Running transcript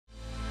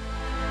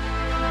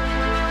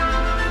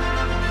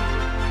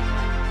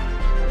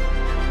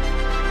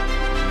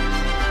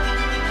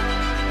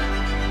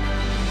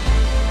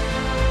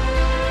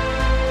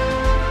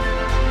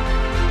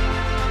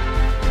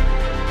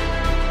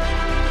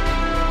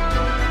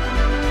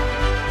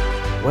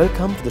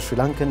Welcome to the Sri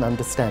Lankan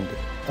Understanding,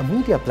 a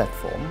media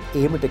platform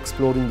aimed at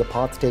exploring the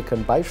path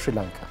taken by Sri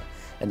Lanka,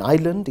 an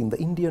island in the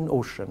Indian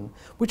Ocean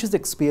which has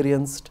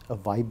experienced a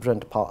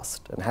vibrant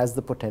past and has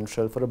the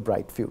potential for a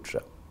bright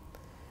future.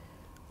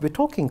 We're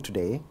talking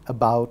today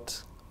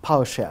about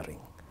power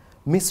sharing,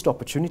 missed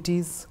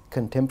opportunities,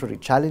 contemporary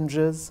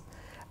challenges,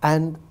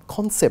 and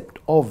concept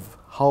of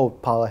how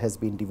power has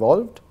been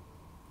devolved,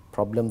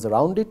 problems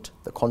around it,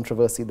 the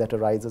controversy that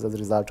arises as a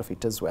result of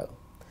it as well.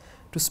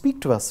 To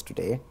speak to us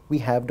today, we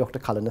have Dr.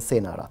 Kalana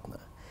Senaratne,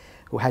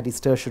 who had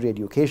his tertiary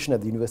education at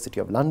the University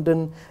of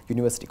London,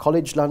 University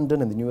College London,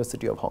 and the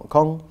University of Hong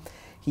Kong.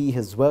 He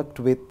has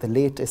worked with the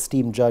late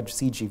esteemed Judge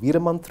C.G.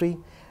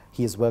 Veeramantri.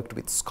 He has worked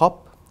with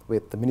SCOP,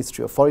 with the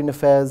Ministry of Foreign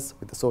Affairs,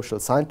 with the Social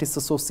Scientists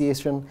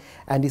Association,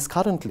 and is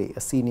currently a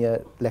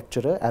senior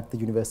lecturer at the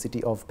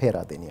University of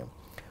Peradeniya.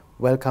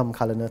 Welcome,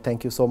 Kalana.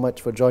 Thank you so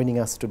much for joining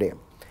us today.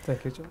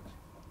 Thank you, George.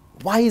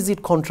 Why is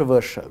it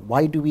controversial?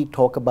 Why do we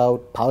talk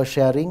about power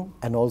sharing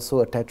and also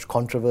attach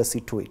controversy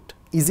to it?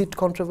 Is it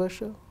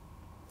controversial?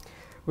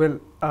 Well,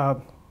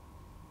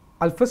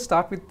 I'll first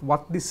start with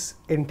what this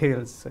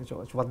entails,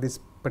 George, what this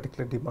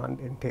particular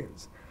demand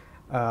entails.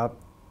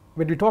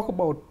 When we talk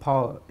about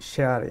power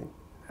sharing,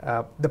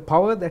 the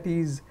power that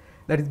is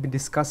being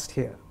discussed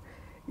here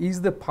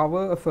is the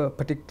power of a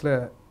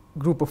particular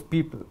group of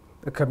people,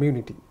 a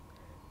community,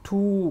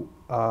 to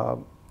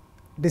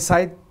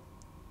decide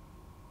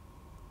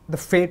the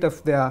fate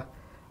of their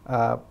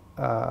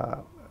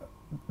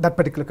that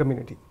particular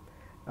community.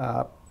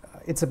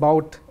 It's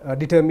about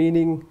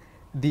determining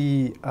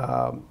the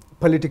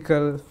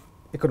political,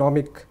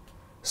 economic,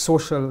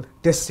 social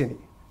destiny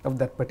of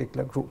that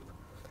particular group.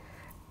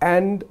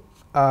 And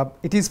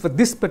it is for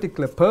this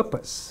particular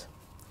purpose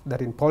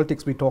that in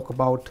politics we talk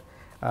about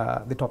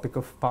the topic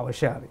of power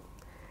sharing.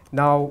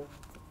 Now,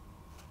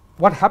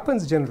 what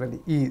happens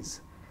generally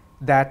is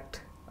that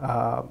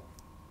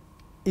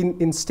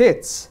in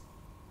states,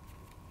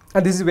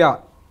 and this is where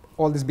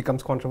all this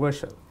becomes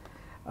controversial.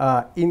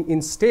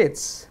 In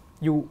states,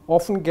 you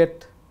often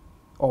get,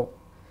 or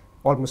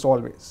almost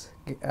always,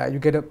 you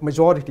get a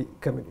majority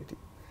community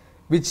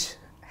which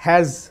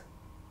has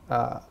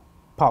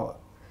power.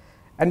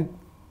 And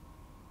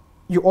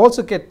you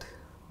also get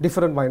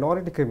different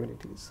minority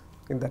communities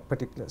in that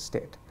particular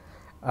state,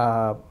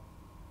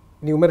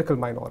 numerical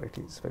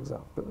minorities, for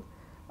example,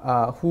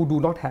 who do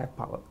not have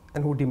power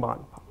and who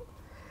demand power.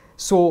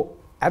 So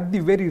at the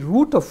very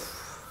root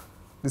of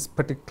this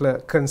particular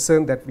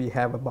concern that we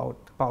have about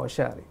power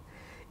sharing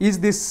is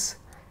this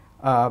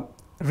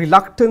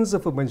reluctance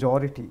of a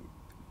majority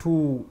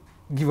to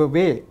give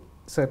away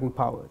certain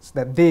powers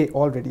that they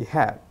already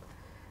have,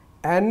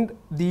 and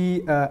the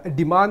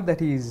demand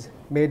that is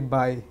made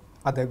by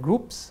other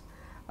groups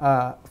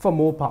for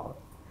more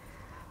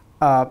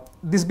power.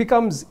 This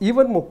becomes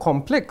even more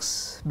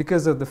complex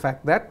because of the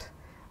fact that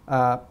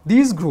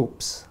these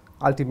groups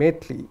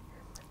ultimately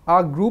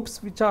are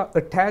groups which are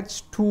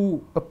attached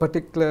to a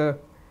particular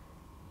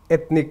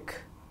ethnic,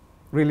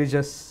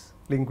 religious,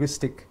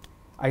 linguistic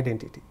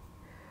identity.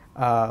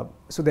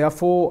 So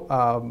therefore,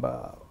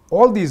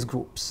 all these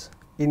groups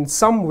in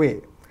some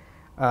way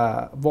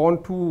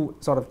want to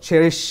sort of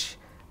cherish,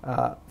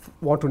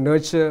 want to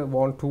nurture,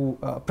 want to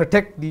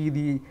protect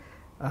the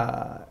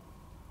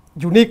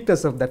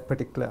uniqueness of that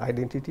particular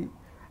identity.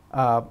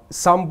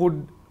 Some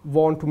would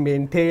want to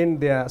maintain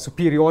their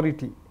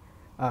superiority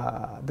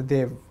that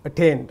they've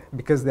attained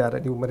because they are a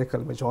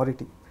numerical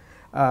majority.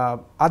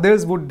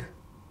 Others would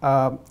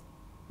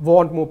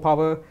want more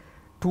power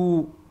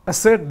to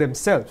assert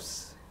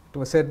themselves,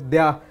 to assert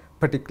their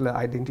particular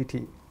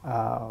identity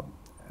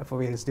for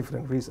various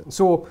different reasons.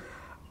 So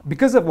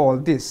because of all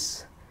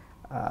this,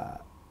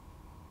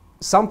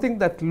 something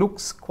that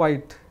looks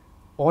quite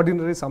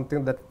ordinary,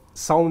 something that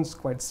sounds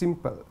quite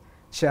simple,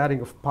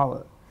 sharing of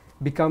power,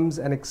 becomes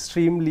an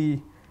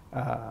extremely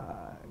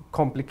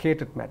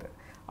complicated matter.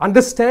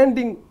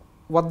 Understanding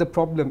what the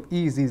problem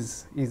is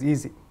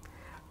easy.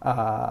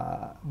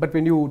 But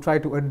when you try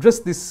to address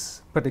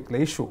this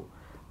particular issue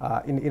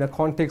in a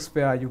context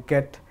where you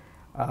get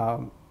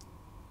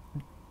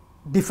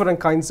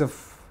different kinds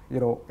of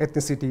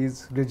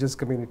ethnicities, religious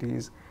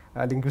communities,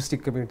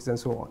 linguistic communities, and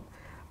so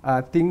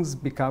on, things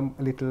become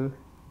a little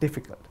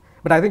difficult.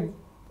 But I think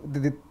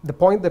the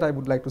point that I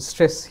would like to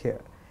stress here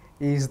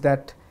is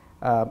that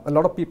a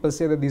lot of people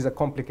say that these are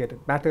complicated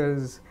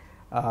matters,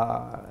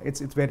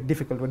 it's very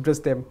difficult to address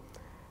them.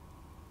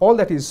 All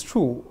that is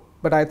true,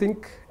 but I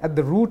think at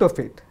the root of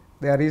it,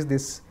 there is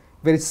this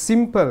very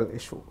simple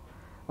issue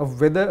of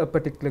whether a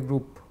particular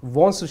group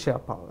wants to share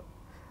power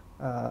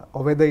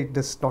or whether it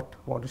does not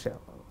want to share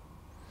power.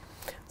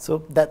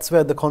 So that's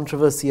where the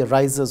controversy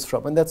arises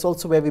from, and that's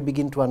also where we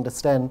begin to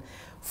understand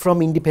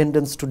from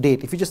independence to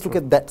date. If you just look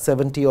at that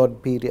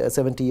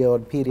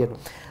 70-year-odd period,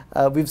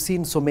 we've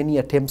seen so many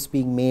attempts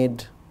being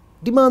made,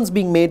 demands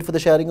being made for the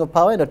sharing of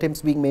power and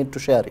attempts being made to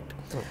share it.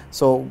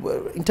 So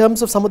in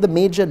terms of some of the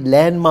major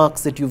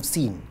landmarks that you've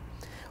seen,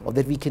 or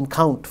that we can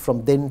count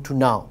from then to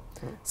now,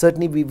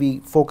 certainly we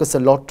focus a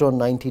lot on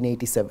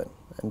 1987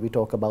 and we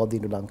talk about the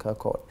Sri Lanka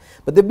Accord.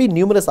 But there have been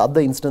numerous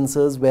other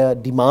instances where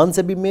demands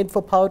have been made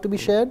for power to be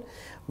shared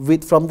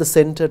from the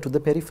center to the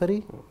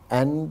periphery,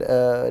 and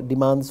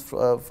demands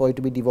for it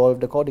to be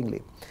devolved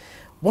accordingly.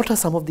 What are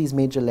some of these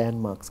major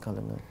landmarks,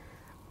 Kalana?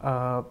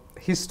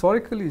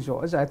 Historically,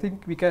 George, I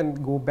think we can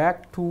go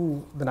back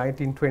to the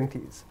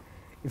 1920s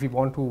if we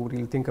want to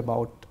really think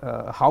about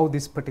how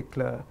this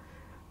particular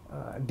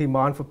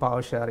demand for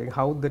power sharing,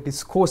 how the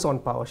discourse on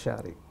power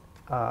sharing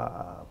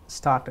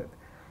started.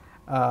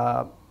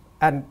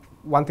 And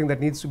one thing that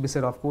needs to be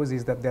said, of course,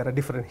 is that there are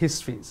different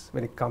histories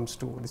when it comes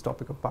to this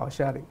topic of power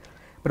sharing.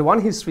 But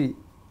one history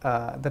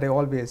that I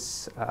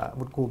always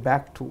would go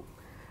back to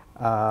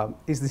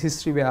is the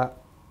history where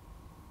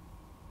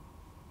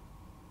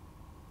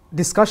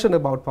discussion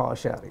about power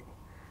sharing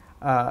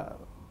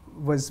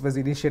was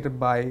initiated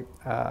by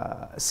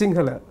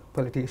Sinhala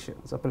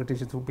politicians, or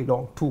politicians who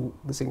belong to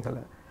the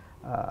Sinhala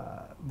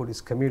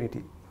Buddhist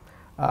community.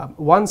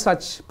 One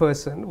such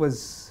person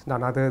was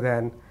none other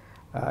than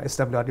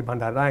S.W.R.D.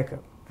 Bandaranaike,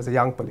 was a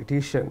young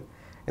politician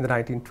in the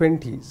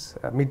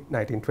 1920s,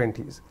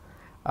 mid-1920s,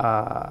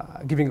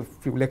 giving a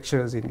few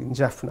lectures in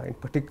Jaffna in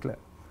particular.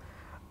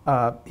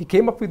 He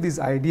came up with this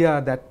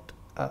idea that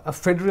a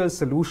federal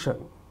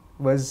solution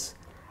was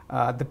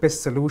the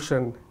best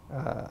solution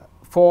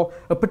for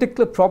a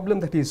particular problem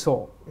that he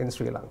saw in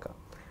Sri Lanka,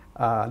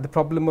 the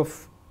problem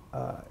of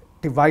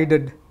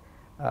divided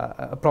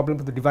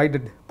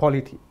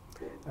polity,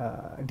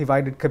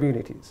 divided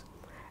communities.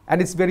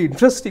 And it's very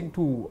interesting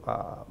to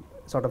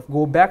sort of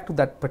go back to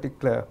that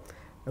particular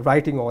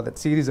writing, or that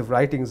series of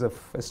writings of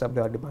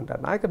S.W.R.D.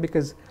 Bandaranaike,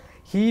 because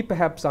he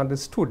perhaps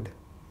understood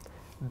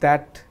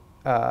that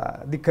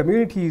the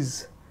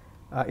communities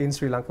in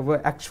Sri Lanka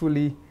were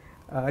actually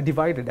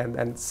divided,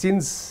 and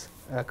since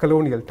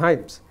colonial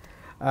times,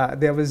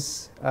 it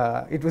was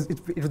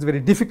very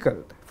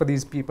difficult for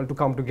these people to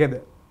come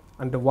together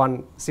under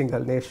one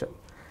single nation.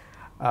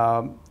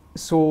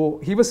 So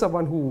he was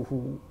someone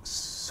who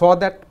saw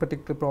that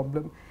particular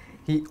problem.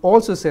 He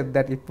also said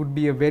that it would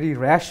be a very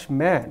rash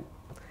man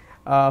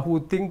who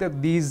would think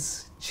that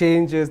these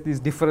changes, these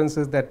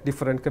differences that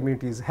different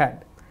communities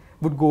had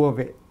would go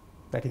away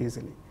that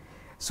easily.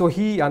 So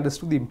he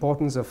understood the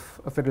importance of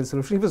a federal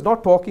solution. He was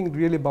not talking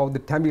really about the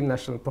Tamil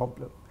national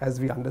problem as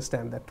we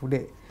understand that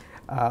today,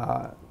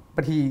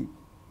 but he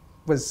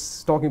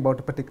was talking about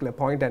a particular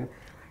point, and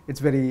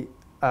it's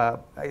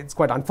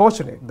quite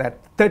unfortunate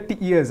that 30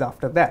 years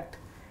after that,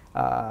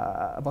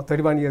 about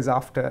 31 years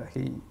after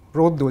he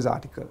wrote those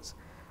articles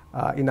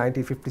in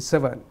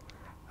 1957,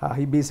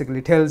 he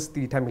basically tells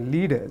the Tamil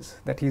leaders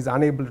that he is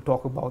unable to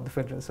talk about the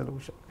federal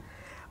solution.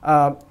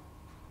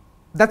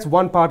 That's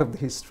one part of the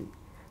history.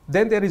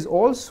 Then there is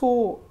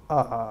also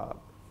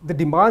the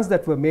demands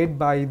that were made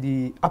by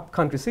the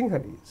upcountry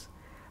Sinhalese,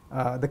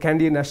 the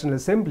Kandyan National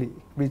Assembly,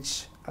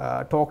 which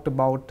talked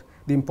about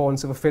the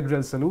importance of a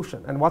federal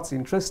solution. And what's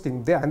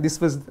interesting there, and this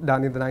was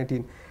done in the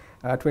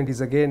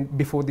 1920s again,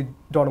 before the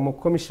Donomo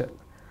Commission,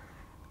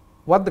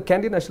 what the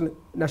Kandyan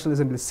National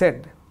Assembly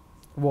said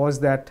was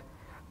that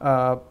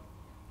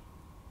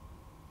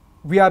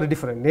we are a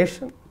different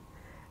nation,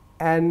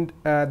 and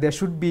there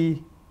should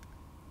be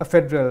a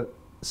federal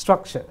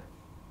structure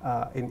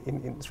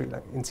in Sri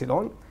Lanka, in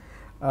Ceylon,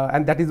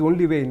 and that is the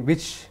only way in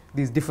which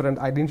these different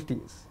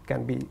identities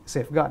can be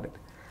safeguarded.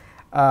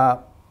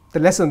 The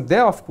lesson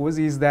there, of course,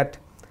 is that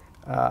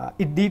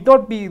it need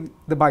not be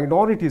the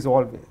minorities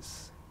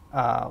always who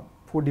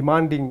are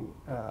demanding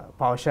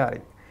power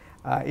sharing.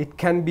 It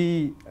can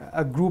be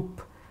a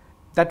group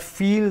that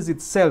feels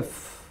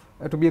itself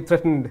to be a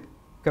threatened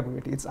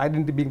community, its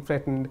identity being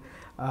threatened,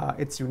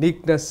 its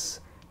uniqueness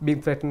being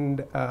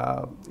threatened.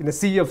 In a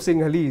sea of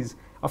Sinhalese,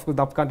 of course,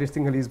 the upcountry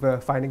Sinhalese were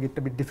finding it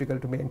a bit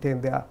difficult to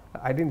maintain their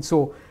identity.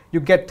 So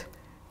you get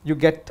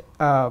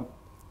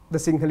the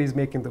Sinhalese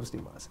making those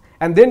demands.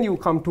 And then you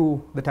come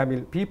to the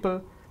Tamil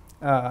people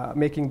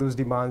making those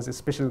demands,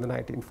 especially in the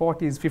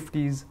 1940s,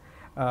 50s,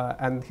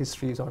 and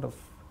history sort of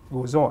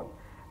goes on.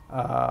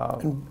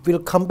 And we'll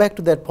come back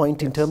to that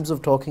point in terms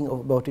of talking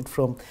about it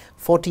from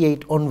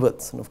 48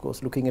 onwards, and of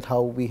course looking at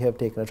how we have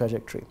taken a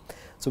trajectory.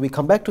 So we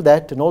come back to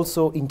that, and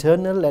also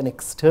internal and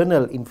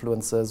external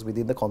influences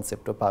within the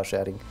concept of power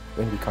sharing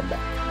when we come back.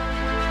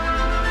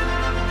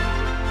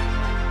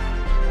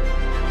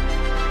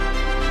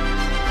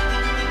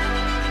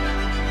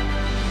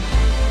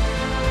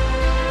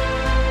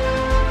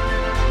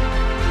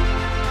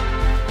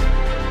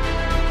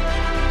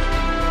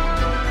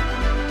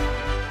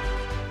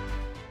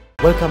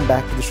 Welcome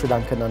back to the Sri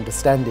Lankan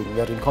Understanding.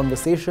 We are in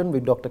conversation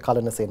with Dr.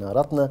 Kalana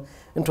Senaratne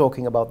and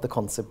talking about the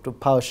concept of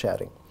power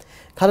sharing.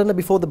 Kalana,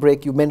 before the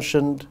break you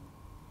mentioned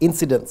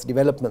incidents,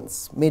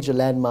 developments, major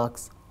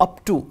landmarks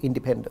up to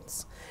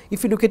independence.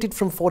 If you look at it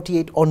from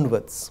 48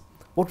 onwards,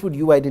 what would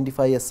you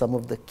identify as some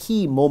of the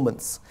key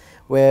moments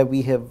where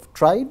we have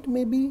tried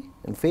maybe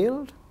and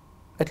failed,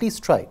 at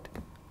least tried,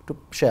 to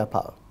share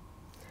power?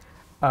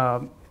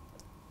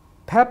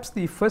 Perhaps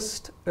the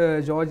first,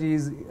 George,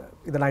 is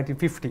in the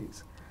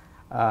 1950s.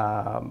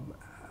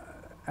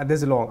 And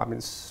there's a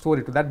long,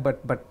 story to that,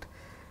 but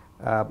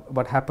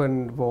What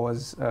happened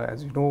was,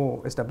 as you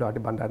know, SWRD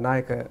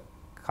Bandaranaike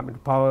coming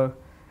to power,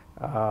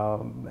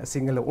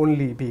 Sinhala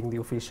only being the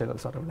official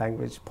sort of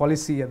language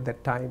policy at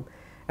that time.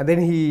 And then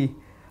he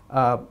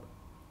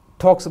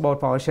talks about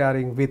power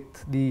sharing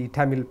with the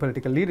Tamil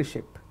political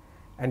leadership,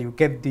 and you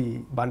get the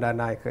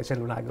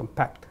Bandaranaike-Chellanagam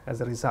Pact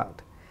as a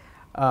result.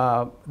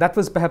 That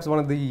was perhaps one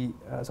of the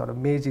sort of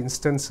major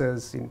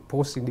instances in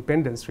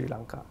post-independence Sri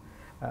Lanka,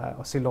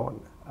 or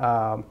Ceylon,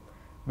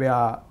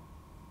 where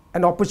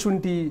an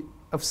opportunity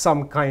of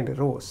some kind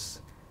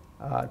arose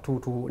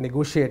to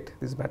negotiate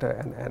this matter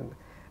and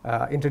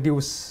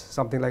introduce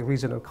something like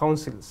regional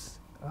councils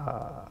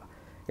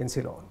in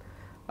Ceylon.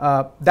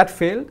 That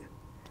failed,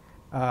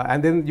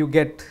 and then you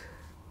get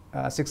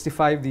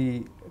 65,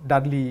 the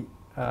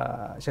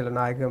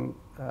Dudley-Chellanagam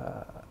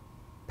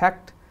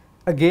Pact,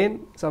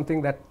 again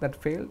something that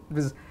failed. It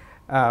was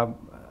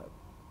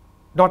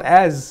not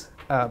as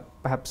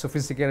perhaps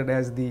sophisticated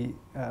as the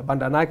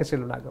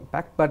Bandaranaike-Chellanagam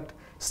Pact, but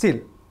still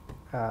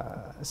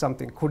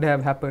something could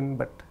have happened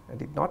but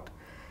did not.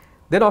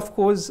 Then of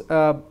course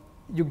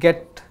you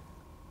get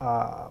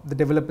the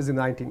developers in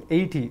the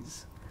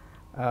 1980s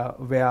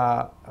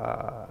where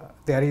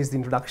there is the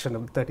introduction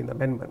of the 13th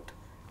Amendment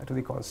to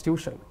the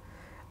Constitution.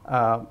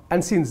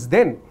 And since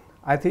then,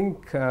 I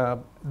think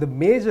the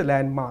major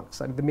landmarks,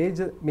 the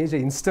major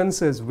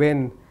instances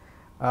when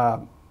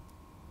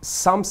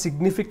some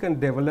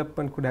significant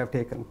development could have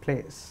taken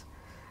place.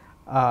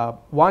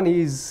 One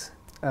is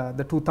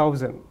the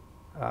 2000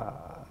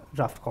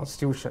 draft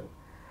Constitution,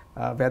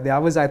 where there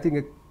was, I think,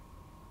 a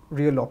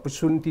real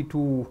opportunity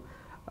to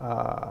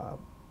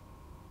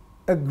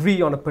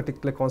agree on a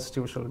particular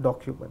constitutional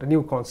document, a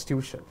new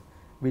constitution,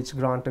 which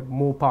granted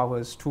more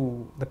powers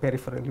to the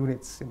peripheral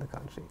units in the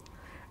country.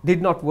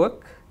 Did not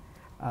work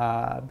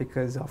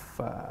because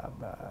of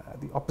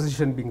the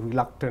opposition being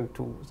reluctant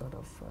to sort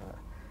of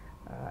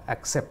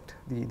accept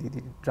the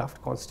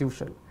draft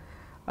constitution.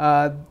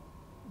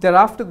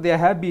 Thereafter, there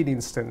have been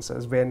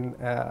instances when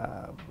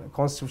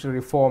constitutional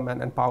reform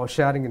and power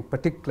sharing in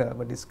particular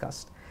were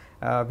discussed.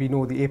 We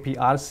know the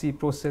APRC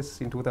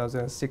process in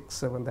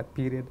 2006-07, that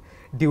period,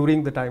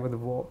 during the time of the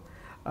war.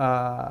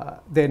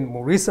 Then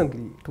more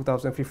recently,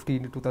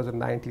 2015 to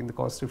 2019, the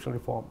constitutional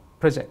reform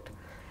project.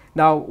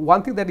 Now,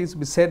 one thing that is to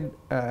be said,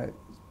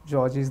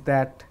 George, is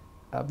that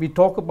we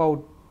talk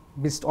about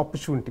missed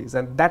opportunities,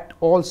 and that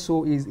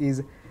also is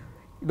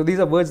you know, these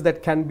are words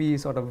that can be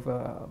sort of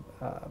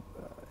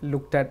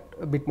looked at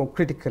a bit more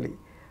critically.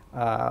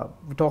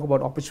 We talk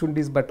about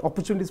opportunities, but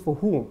opportunities for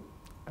whom?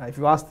 If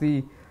you ask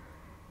the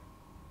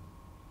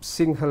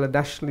Sinhala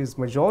nationalist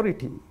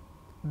majority,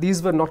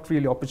 these were not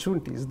really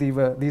opportunities.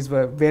 These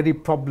were very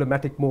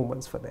problematic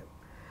moments for them.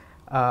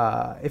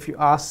 If you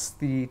ask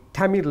the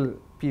Tamil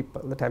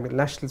people, the Tamil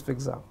nationalists, for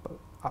example,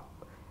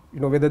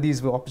 you know, whether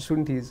these were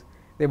opportunities,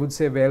 they would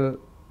say, well,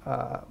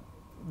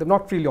 they're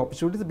not really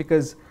opportunities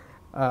because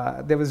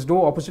there was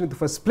no opportunity in the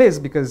first place,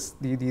 because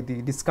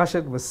the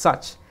discussion was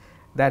such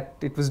that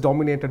it was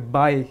dominated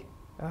by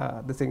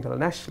the Sinhala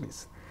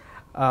nationalists.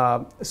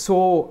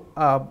 So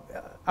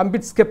I'm a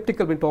bit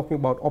skeptical when talking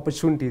about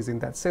opportunities in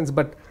that sense,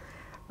 but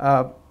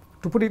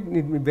to put it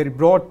in very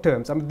broad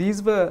terms, I mean,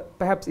 these were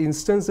perhaps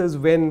instances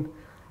when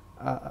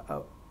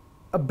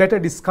a better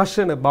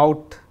discussion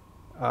about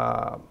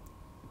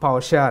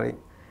power sharing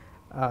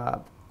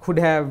could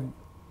have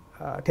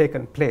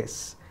taken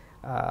place.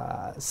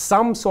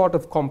 Some sort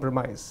of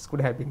compromise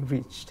could have been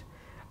reached,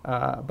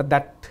 but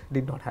that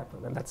did not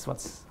happen, and that's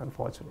what's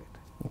unfortunate.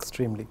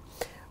 Extremely.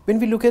 When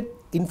we look at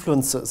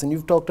influences, and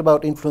you've talked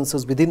about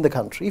influences within the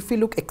country, if we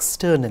look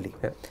externally,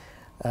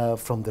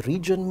 from the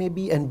region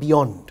maybe and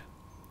beyond,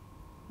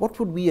 what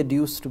would we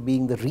adduce to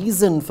being the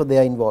reason for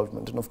their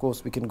involvement? And of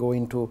course, we can go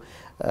into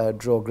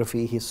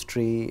geography,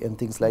 history, and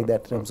things like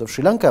that in terms of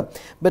Sri Lanka.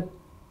 But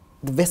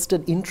the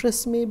vested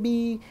interests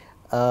maybe,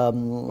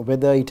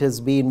 whether it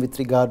has been with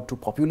regard to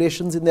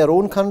populations in their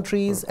own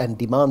countries and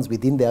demands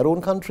within their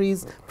own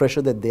countries,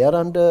 pressure that they are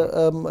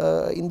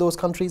under in those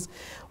countries.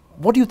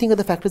 What do you think are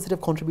the factors that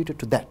have contributed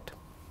to that?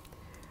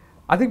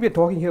 I think we're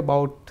talking here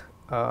about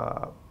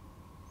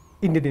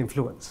Indian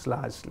influence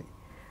largely.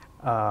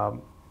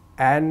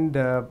 And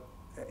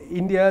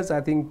India's,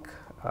 I think,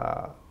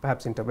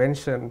 perhaps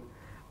intervention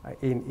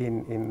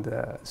in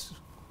the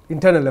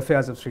internal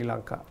affairs of Sri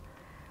Lanka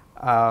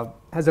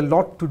has a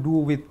lot to do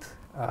with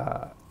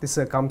the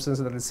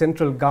circumstances that the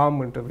central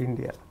government of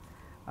India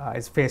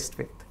is faced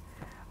with.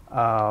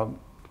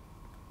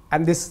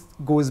 And this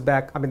goes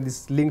back, I mean,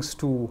 this links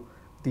to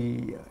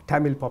the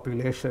Tamil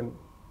population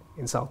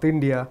in South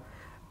India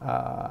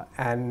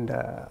and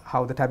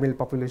how the Tamil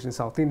population in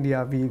South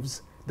India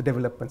weaves the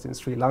developments in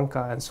Sri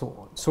Lanka and so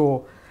on.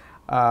 So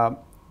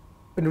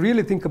when you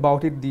really think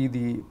about it,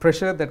 the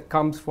pressure that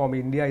comes from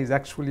India is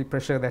actually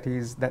pressure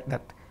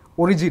that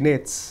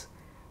originates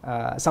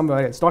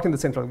somewhere else, not in the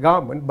central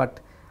government,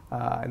 but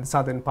in the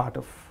southern part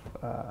of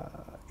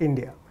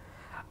India.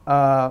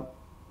 And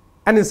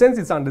in a sense,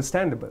 it's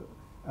understandable.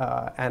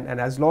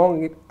 And as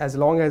long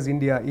as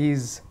India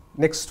is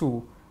next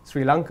to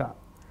Sri Lanka,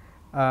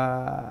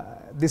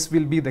 this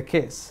will be the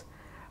case.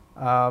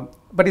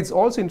 But it's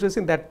also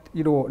interesting that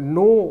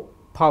no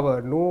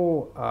power,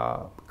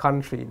 no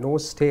country, no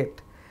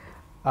state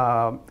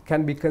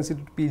can be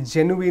considered to be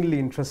genuinely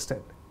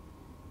interested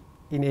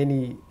in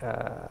any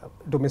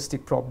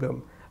domestic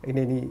problem in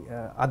any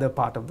other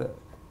part of the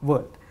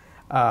world.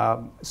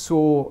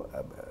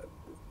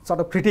 Sort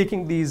of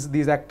critiquing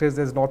these actors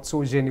as not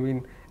so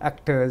genuine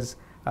actors,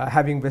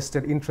 having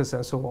vested interests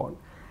and so on,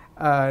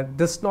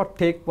 does not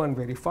take one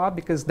very far,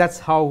 because that's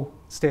how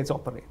states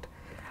operate.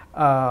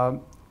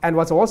 And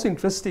what's also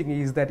interesting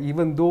is that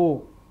even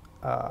though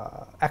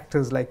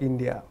actors like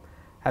India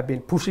have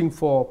been pushing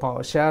for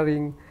power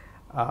sharing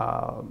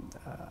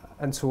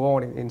and so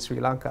on in Sri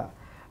Lanka,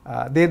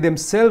 they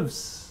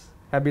themselves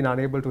have been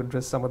unable to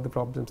address some of the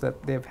problems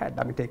that they've had.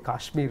 I mean, take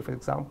Kashmir, for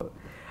example.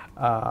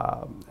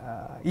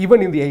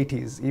 Even in the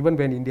 80s, even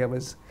when India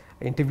was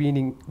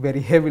intervening very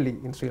heavily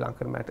in Sri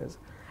Lankan matters,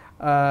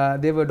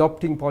 they were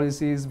adopting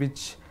policies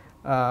which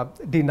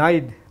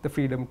denied the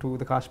freedom to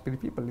the Kashmiri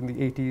people in the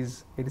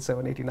 80s,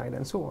 87, 89,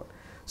 and so on.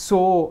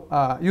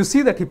 So you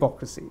see that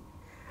hypocrisy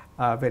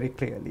very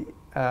clearly.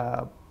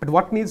 But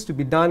what needs to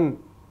be done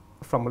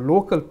from a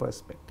local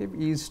perspective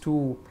is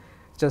to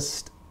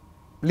just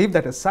leave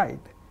that aside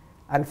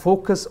and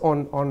focus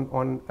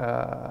on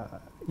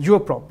your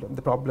problem,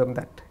 the problem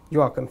that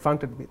you are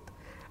confronted with,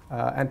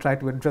 and try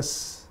to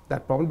address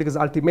that problem, because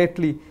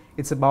ultimately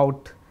it's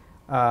about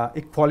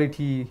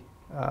equality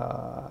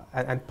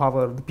and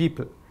power of the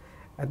people.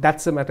 And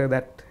that's a matter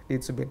that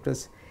needs to be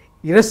addressed,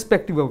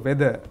 irrespective of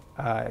whether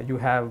you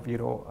have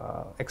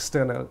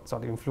external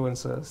sort of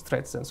influences,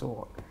 threats and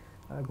so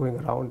on going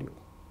around you.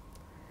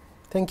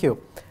 Thank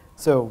you.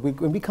 So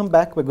when we come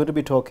back, we're going to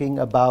be talking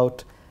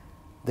about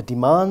the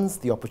demands,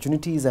 the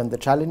opportunities and the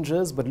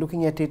challenges, but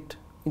looking at it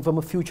from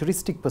a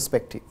futuristic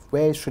perspective.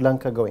 Where is Sri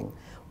Lanka going?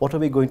 What are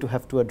we going to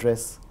have to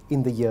address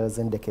in the years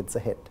and decades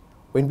ahead?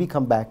 When we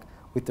come back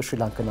with the Sri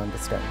Lankan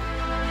Understanding.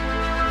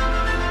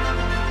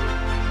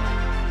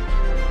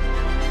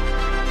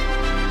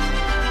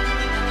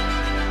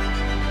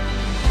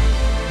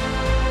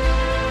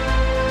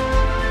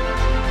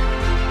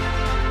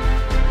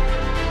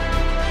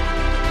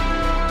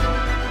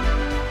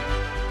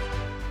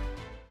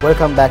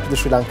 Welcome back to the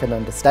Sri Lankan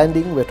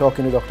Understanding. We're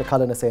talking to Dr.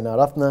 Kalana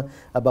Senaratne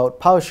about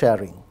power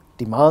sharing,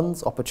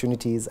 demands,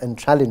 opportunities and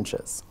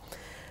challenges.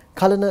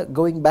 Kalana,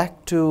 going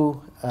back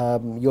to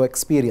your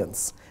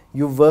experience,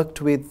 you've worked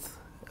with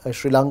a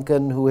Sri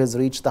Lankan who has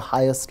reached the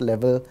highest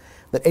level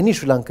that any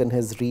Sri Lankan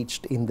has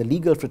reached in the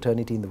legal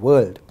fraternity in the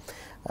world.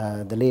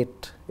 The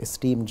late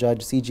esteemed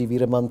Judge C.G.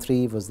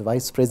 Veeramantri was the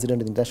Vice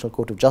President of the International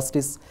Court of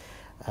Justice.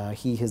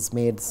 He has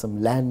made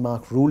some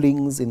landmark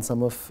rulings in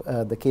some of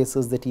the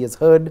cases that he has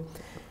heard.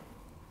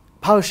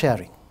 Power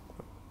sharing,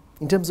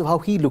 in terms of how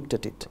he looked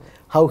at it,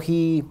 how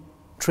he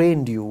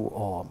trained you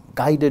or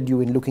guided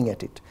you in looking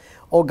at it,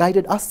 or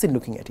guided us in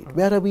looking at it.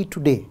 Where are we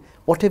today?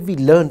 What have we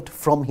learnt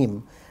from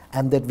him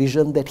and that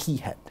vision that he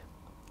had?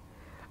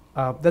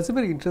 That's a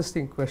very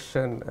interesting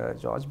question,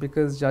 George,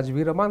 because Judge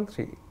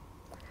Veeramantri,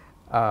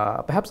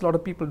 perhaps a lot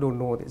of people don't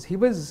know this,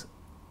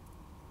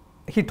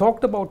 he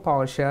talked about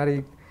power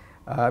sharing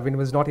when he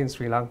was not in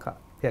Sri Lanka.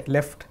 He had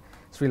left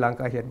Sri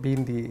Lanka, he had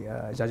been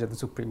the judge of the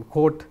Supreme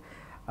Court.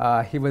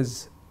 He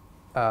was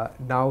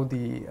now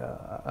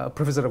the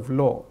professor of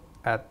law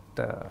at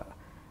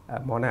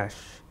Monash.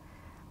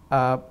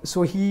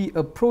 So he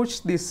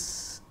approached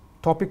this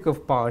topic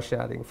of power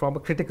sharing from a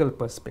critical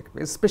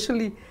perspective,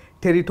 especially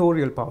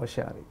territorial power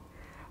sharing,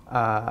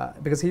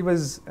 because he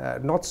was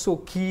not so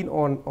keen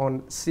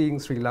on seeing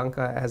Sri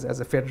Lanka as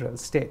a federal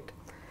state.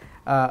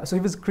 So he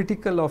was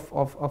critical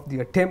of the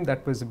attempt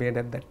that was made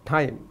at that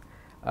time,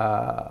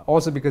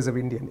 also because of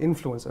Indian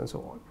influence and so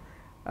on,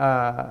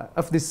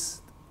 of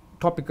this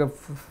topic of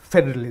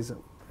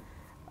federalism.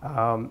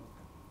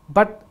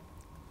 But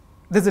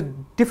there's a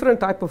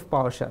different type of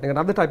power sharing,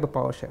 another type of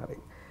power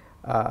sharing,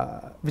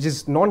 which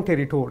is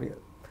non-territorial.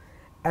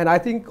 And I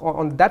think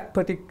on that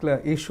particular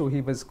issue,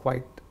 he was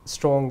quite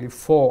strongly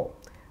for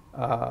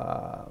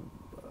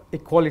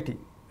equality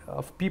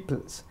of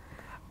peoples,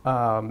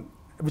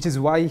 which is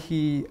why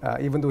he,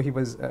 even though he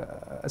was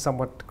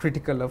somewhat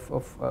critical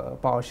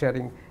of power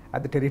sharing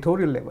at the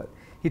territorial level,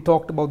 he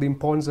talked about the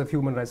importance of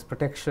human rights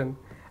protection,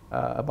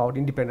 about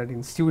independent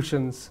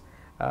institutions,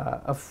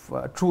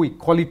 of true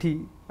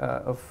equality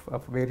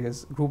of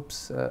various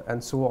groups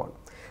and so on.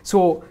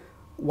 So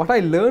what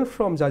I learned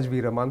from Judge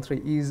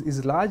Veeramantri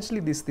is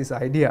largely this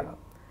idea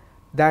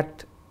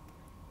that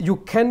you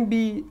can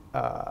be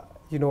a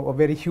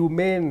very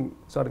humane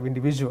sort of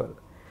individual,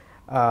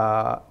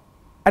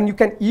 and you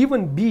can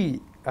even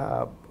be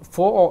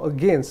for or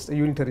against a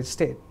unitary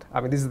state. I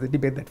mean, this is the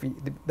debate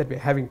that we're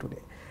having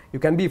today. You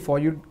can be for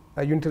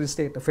a unitary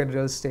state, a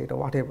federal state, or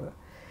whatever.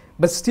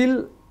 But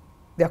still,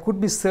 there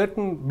could be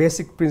certain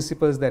basic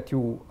principles that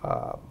you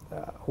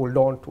hold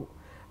on to.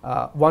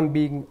 One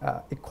being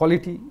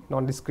equality,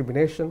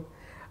 non-discrimination,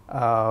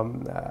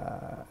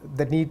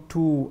 the need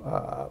to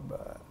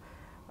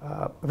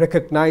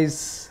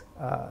recognize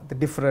the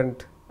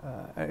different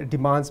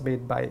demands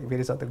made by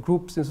various other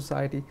groups in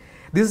society.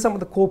 These are some of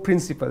the core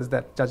principles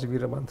that Judge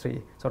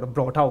Veeramantri sort of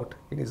brought out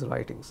in his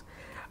writings.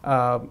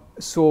 What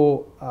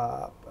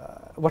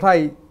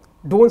I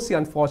don't see,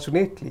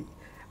 unfortunately,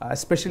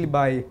 especially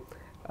by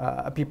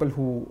people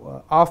who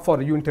are for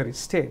a unitary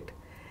state,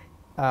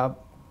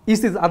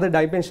 is this other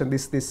dimension,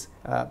 this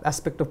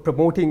aspect of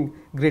promoting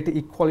greater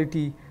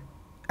equality,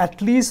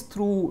 at least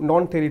through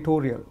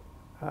non-territorial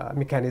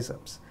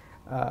mechanisms.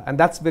 And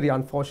that's very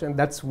unfortunate.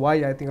 That's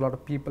why I think a lot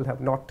of people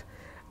have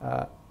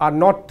are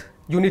not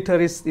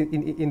unitarists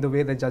in the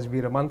way that Judge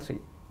Veeramantri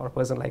or a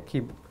person like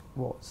him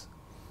was.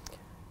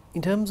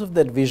 In terms of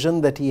that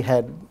vision that he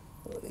had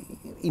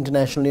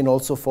internationally and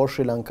also for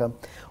Sri Lanka,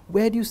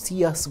 where do you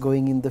see us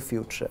going in the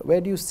future?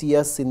 Where do you see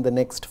us in the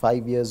next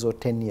 5 years or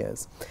 10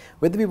 years?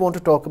 Whether we want to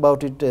talk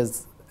about it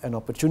as an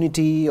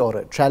opportunity or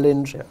a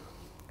challenge, Yeah.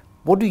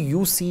 What do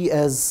you see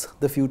as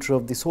the future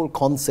of this whole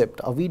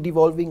concept? Are we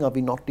devolving? Are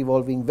we not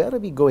devolving? Where are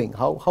we going?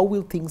 How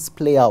will things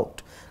play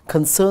out?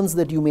 Concerns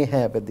that you may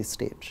have at this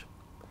stage?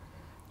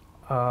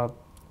 Let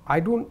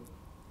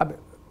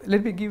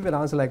me give an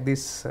answer like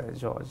this,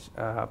 George.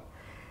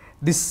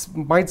 This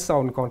might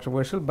sound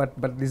controversial, but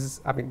this is,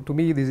 to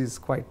me, this is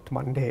quite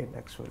mundane,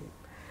 actually.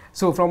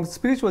 So from a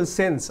spiritual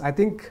sense, I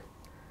think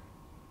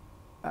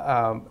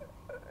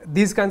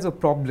these kinds of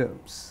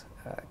problems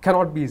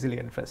cannot be easily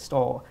addressed,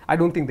 or I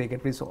don't think they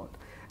get resolved.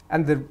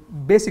 And the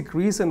basic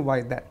reason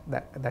why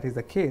that is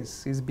the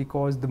case is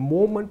because the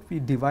moment we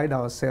divide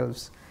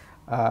ourselves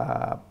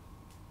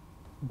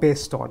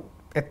based on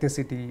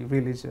ethnicity,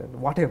 religion,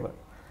 whatever,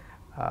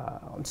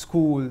 on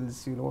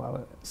schools,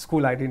 our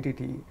school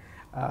identity,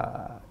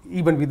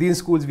 even within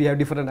schools we have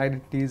different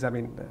identities.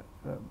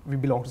 We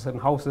belong to certain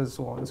houses,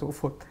 so on and so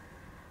forth.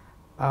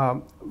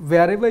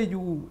 Wherever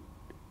you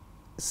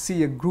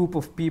see a group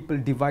of people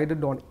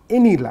divided on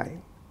any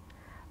line,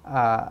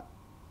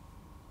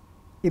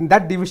 in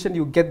that division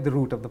you get the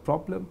root of the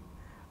problem,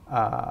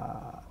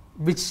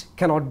 which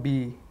cannot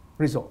be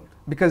resolved,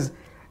 because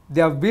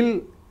there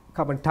will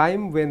come a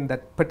time when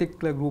that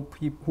particular group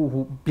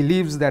who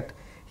believes that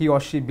he or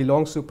she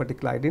belongs to a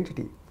particular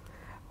identity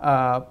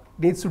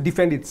needs to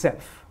defend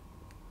itself,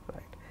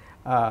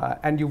 right?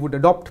 And you would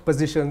adopt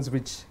positions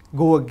which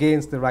go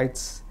against the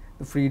rights,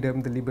 the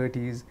freedom, the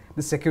liberties,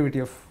 the security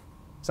of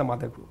some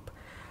other group.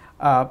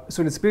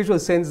 So in a spiritual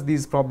sense,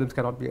 these problems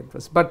cannot be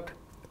addressed. But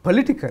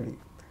politically,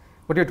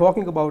 what you're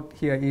talking about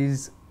here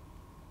is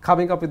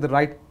coming up with the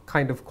right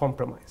kind of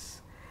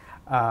compromise.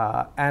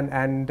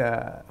 And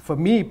for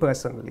me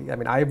personally,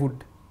 I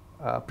would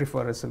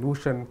prefer a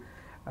solution,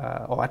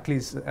 or at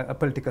least a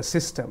political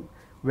system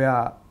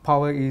where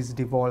power is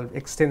devolved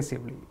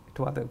extensively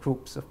to other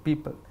groups of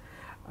people.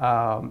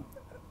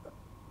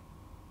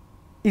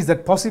 Is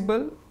that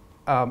possible?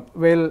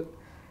 Well,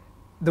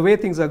 the way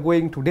things are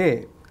going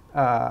today,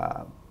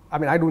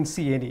 I don't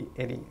see any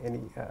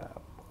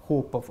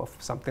hope of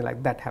something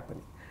like that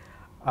happening.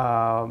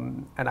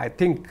 And I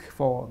think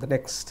for the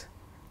next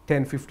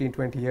 10, 15,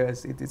 20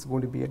 years, it is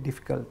going to be a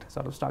difficult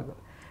sort of struggle.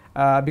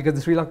 Because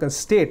the Sri Lankan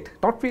state,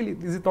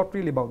 this is not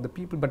really about the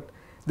people, but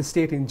the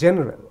state in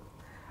general,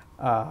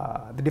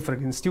 the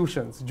different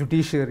institutions,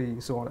 judiciary,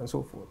 so on and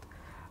so forth,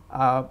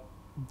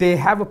 they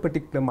have a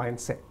particular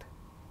mindset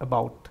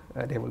about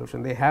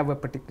devolution. They have a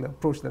particular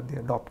approach that they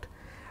adopt,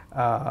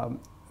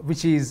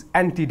 which is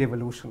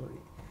anti-devolutionary,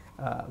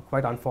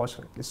 quite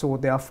unfortunately. So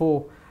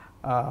therefore,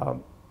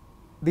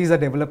 these are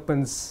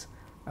developments,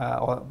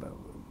 or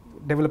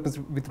developments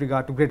with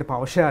regard to greater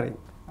power sharing,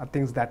 are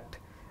things that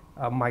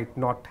might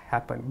not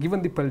happen,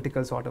 given the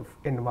political sort of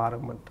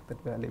environment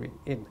that we are living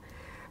in.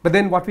 But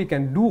then what we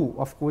can do,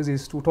 of course,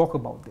 is to talk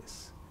about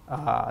this,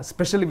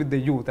 especially with the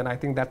youth, and I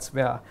think that's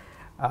where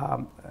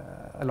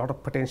a lot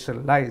of potential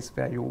lies,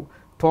 where you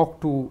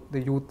talk to the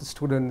youth, the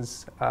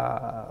students,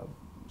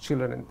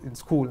 children in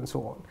school and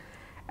so on,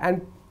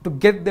 and to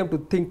get them to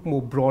think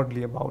more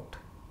broadly about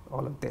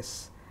all of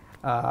this,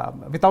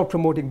 without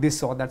promoting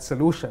this or that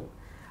solution.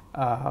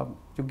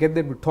 You get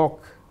them to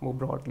talk more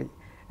broadly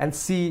and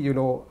see,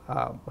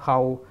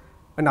 how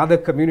another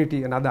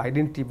community, another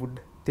identity would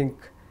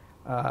think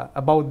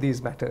about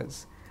these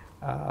matters,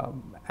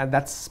 and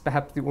that's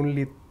perhaps the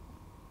only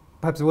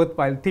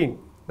worthwhile thing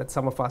that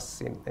some of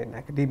us in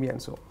academia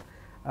and so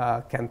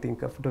can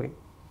think of doing.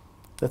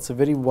 That's a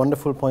very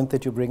wonderful point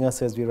that you bring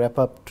us as we wrap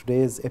up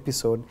today's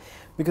episode,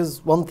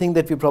 because one thing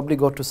that we probably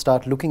got to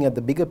start looking at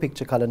the bigger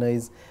picture, Kalana,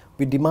 is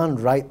we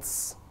demand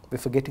rights, we're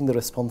forgetting the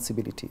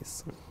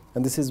responsibilities.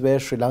 And this is where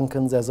Sri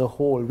Lankans as a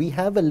whole, we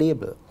have a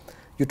label.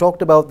 You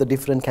talked about the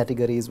different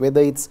categories,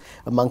 whether it's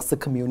amongst the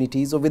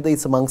communities or whether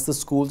it's amongst the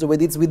schools or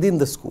whether it's within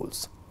the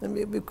schools. And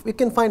we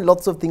can find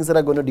lots of things that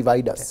are going to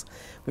divide us. Yeah.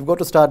 We've got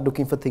to start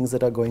looking for things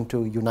that are going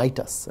to unite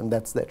us, and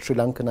that's that Sri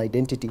Lankan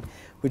identity,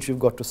 which we've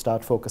got to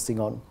start focusing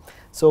on.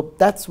 So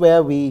that's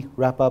where we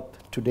wrap up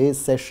today's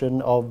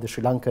session of the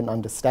Sri Lankan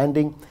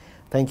Understanding.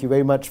 Thank you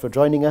very much for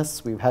joining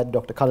us. We've had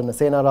Dr. Kalana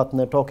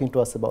Senaratne talking to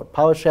us about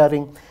power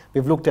sharing.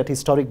 We've looked at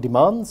historic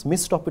demands,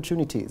 missed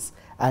opportunities,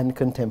 and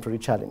contemporary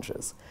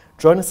challenges.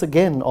 Join us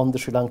again on the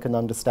Sri Lankan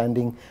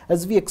Understanding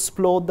as we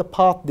explore the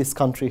path this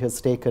country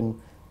has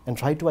taken and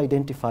try to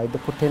identify the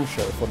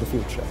potential for the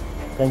future.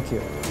 Thank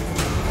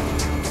you.